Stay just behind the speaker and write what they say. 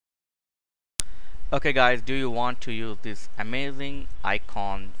Okay guys, do you want to use this amazing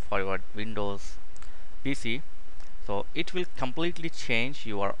icon for your Windows PC? So it will completely change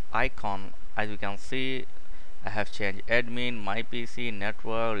your icon. As you can see, I have changed admin, my PC,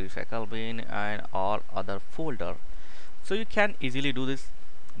 network, recycle bin and all other folder. So you can easily do this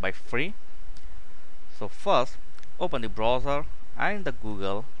by free. So first open the browser and the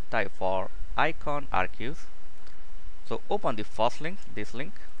Google, type for icon archives. So open the first link, this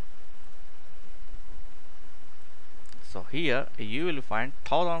link. So here you will find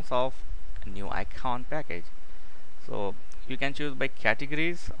thousands of new icon package. So you can choose by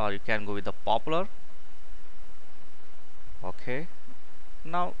categories or you can go with the popular. Okay,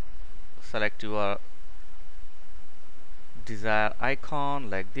 now select your desired icon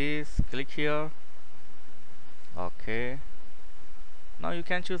like this, click here. Okay, now you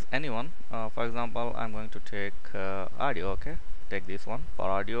can choose anyone. For example, I'm going to take audio. Okay, take this one for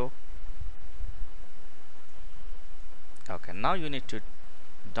audio. Okay, now you need to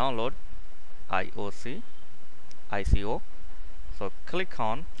download ICO. So click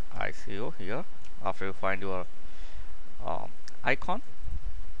on ICO here. After you find your icon,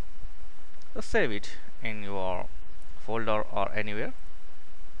 just save it in your folder or anywhere.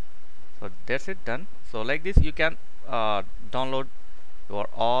 So that's it, done. So like this you can download your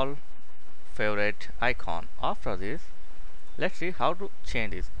all favorite icon. After this, let's see how to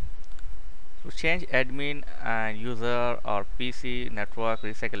change this. To change admin and user or PC, network,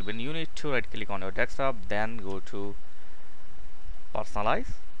 recycle bin, you need to right click on your desktop, then go to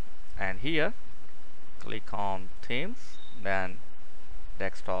personalize, and here click on themes, then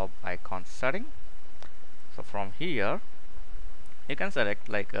desktop icon setting. So from here you can select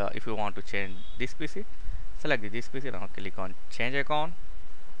like if you want to change this PC, select this PC, now click on change icon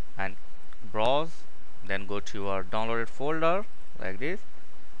and browse, then go to your downloaded folder like this,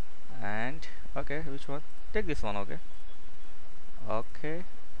 and okay, which one, take this one. Okay, okay,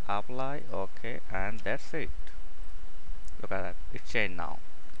 apply. Okay, and that's it. Look at that, it's changed now.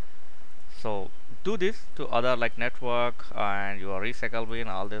 So do this to other like network and your recycle bin,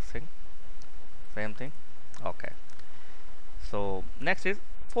 all this thing, same thing. Okay, so next is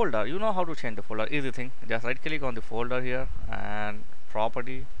folder. You know how to change the folder, easy thing, just right click on the folder here and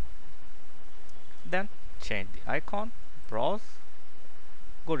property, then change the icon, browse,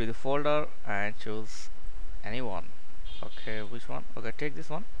 go to the folder and choose anyone. Okay, which one? Okay, take this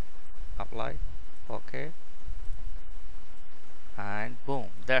one, apply. Okay, and boom,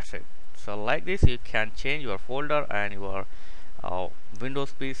 that's it. So like this you can change your folder and your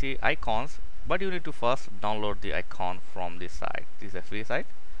Windows PC icons, but you need to first download the icon from this site. This is a free site,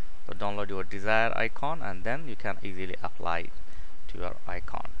 so download your desired icon and then you can easily apply it to your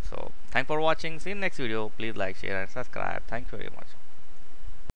icon. So thanks for watching, see you in next video. Please like, share and subscribe. Thank you very much.